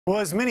Well,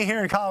 as many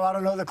here in Colorado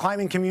know, the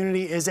climbing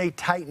community is a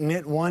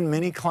tight-knit one.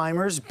 Many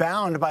climbers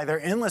bound by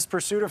their endless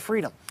pursuit of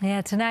freedom.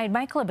 Yeah, tonight,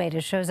 Michael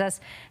Abeta shows us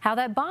how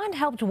that bond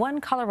helped one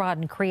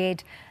Coloradan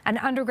create an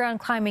underground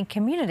climbing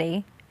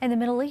community in the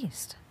Middle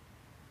East.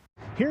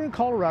 Here in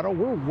Colorado,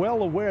 we're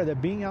well aware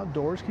that being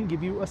outdoors can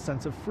give you a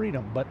sense of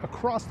freedom. But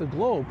across the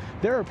globe,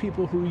 there are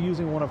people who are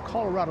using one of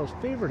Colorado's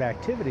favorite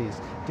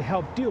activities to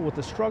help deal with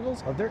the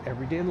struggles of their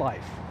everyday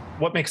life.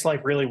 What makes life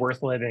really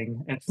worth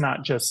living? It's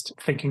not just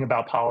thinking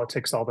about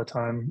politics all the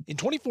time. In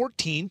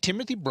 2014,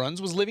 Timothy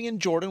Bruns was living in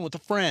Jordan with a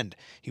friend.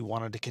 He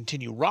wanted to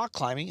continue rock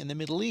climbing in the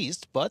Middle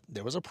East, but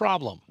there was a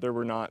problem. There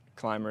were not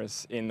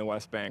climbers in the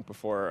West Bank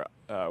before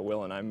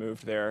Will and I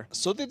moved there.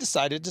 So they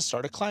decided to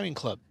start a climbing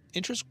club.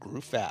 Interest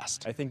grew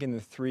fast. I think in the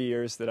 3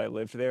 years that I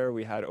lived there,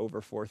 we had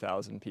over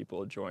 4,000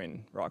 people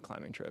join rock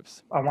climbing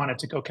trips. I wanted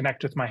to go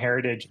connect with my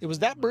heritage. It was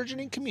that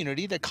burgeoning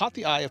community that caught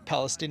the eye of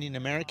Palestinian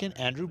American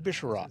Andrew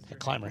Bisharat. A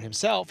climber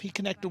himself, he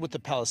connected with the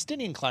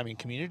Palestinian climbing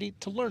community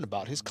to learn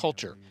about his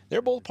culture.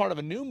 They're both part of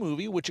a new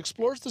movie which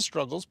explores the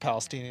struggles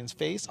Palestinians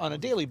face on a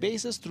daily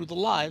basis through the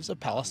lives of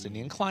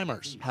Palestinian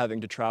climbers.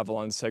 Having to travel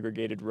on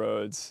segregated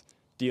roads,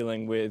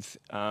 dealing with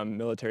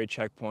military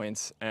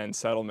checkpoints and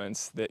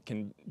settlements that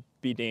can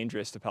be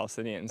dangerous to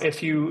Palestinians.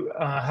 If you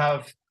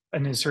have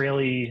an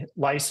Israeli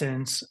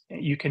license,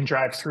 you can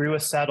drive through a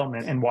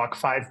settlement and walk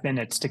 5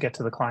 minutes to get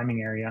to the climbing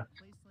area.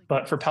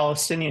 But for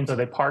Palestinians,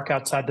 they park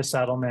outside the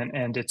settlement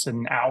and it's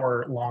an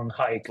hour-long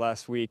hike.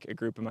 Last week, a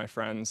group of my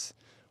friends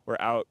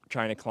were out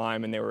trying to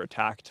climb and they were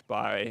attacked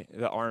by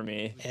the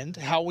army. And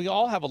how we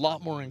all have a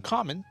lot more in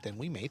common than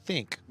we may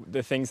think.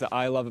 The things that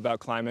I love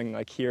about climbing,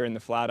 like here in the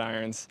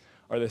Flatirons,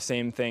 are the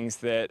same things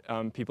that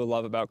people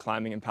love about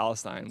climbing in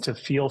Palestine. To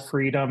feel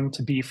freedom,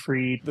 to be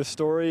free. The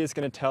story is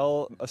going to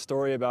tell a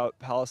story about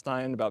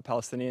Palestine, about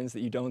Palestinians that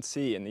you don't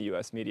see in the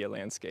U.S. media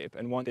landscape,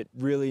 and one that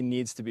really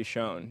needs to be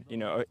shown, you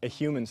know, a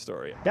human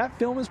story. That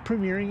film is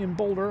premiering in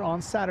Boulder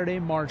on Saturday,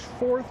 March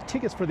 4th.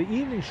 Tickets for the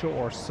evening show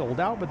are sold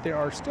out, but there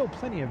are still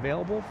plenty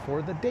available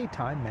for the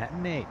daytime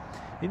matinee.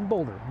 In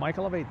Boulder,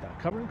 Michael Abeta,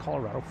 covering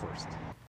Colorado First.